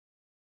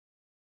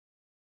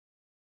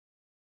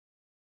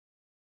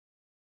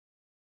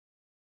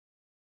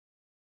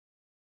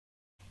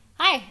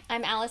Hi,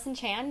 I'm Allison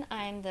Chan.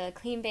 I'm the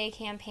Clean Bay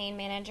campaign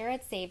manager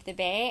at Save the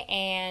Bay,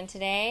 and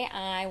today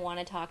I want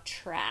to talk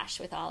trash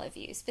with all of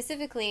you,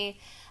 specifically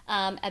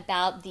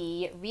about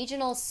the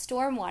Regional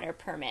Stormwater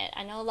Permit.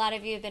 I know a lot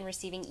of you have been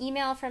receiving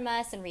email from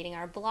us and reading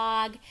our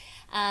blog,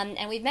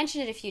 and we've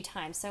mentioned it a few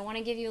times, so I want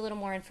to give you a little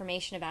more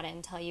information about it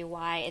and tell you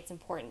why it's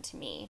important to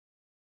me.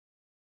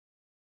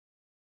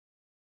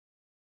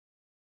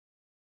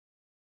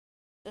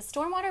 The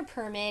stormwater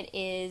permit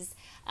is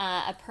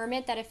a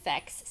permit that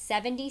affects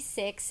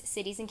 76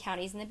 cities and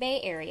counties in the Bay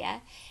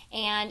Area,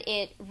 and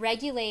it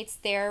regulates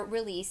their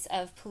release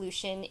of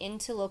pollution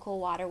into local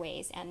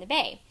waterways and the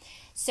Bay.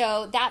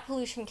 So that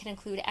pollution can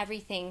include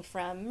everything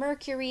from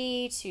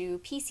mercury to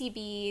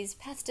PCBs,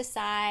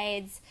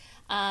 pesticides,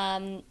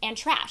 and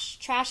trash.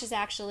 Trash is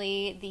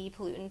actually the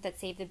pollutant that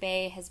Save the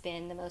Bay has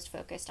been the most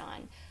focused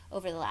on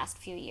over the last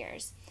few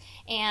years.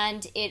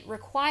 And it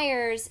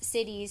requires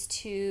cities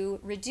to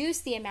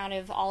reduce the amount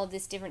of all of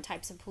this different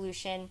types of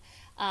pollution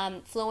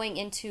flowing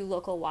into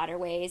local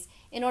waterways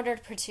in order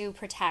to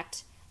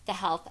protect the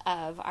health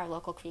of our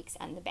local creeks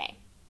and the bay.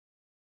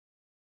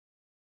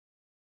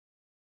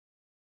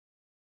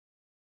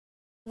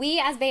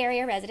 We, as Bay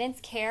Area residents,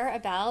 care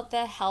about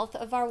the health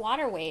of our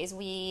waterways.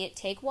 We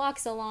take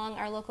walks along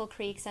our local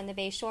creeks and the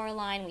bay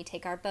shoreline. We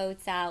take our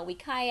boats out. We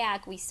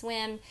kayak. We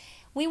swim.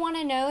 We want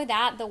to know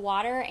that the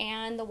water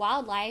and the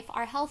wildlife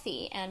are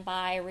healthy. And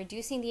by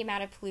reducing the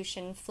amount of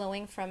pollution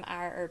flowing from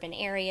our urban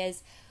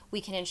areas, we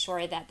can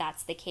ensure that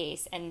that's the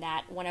case and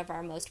that one of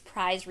our most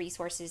prized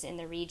resources in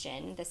the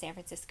region, the San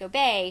Francisco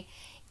Bay,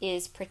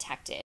 is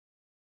protected.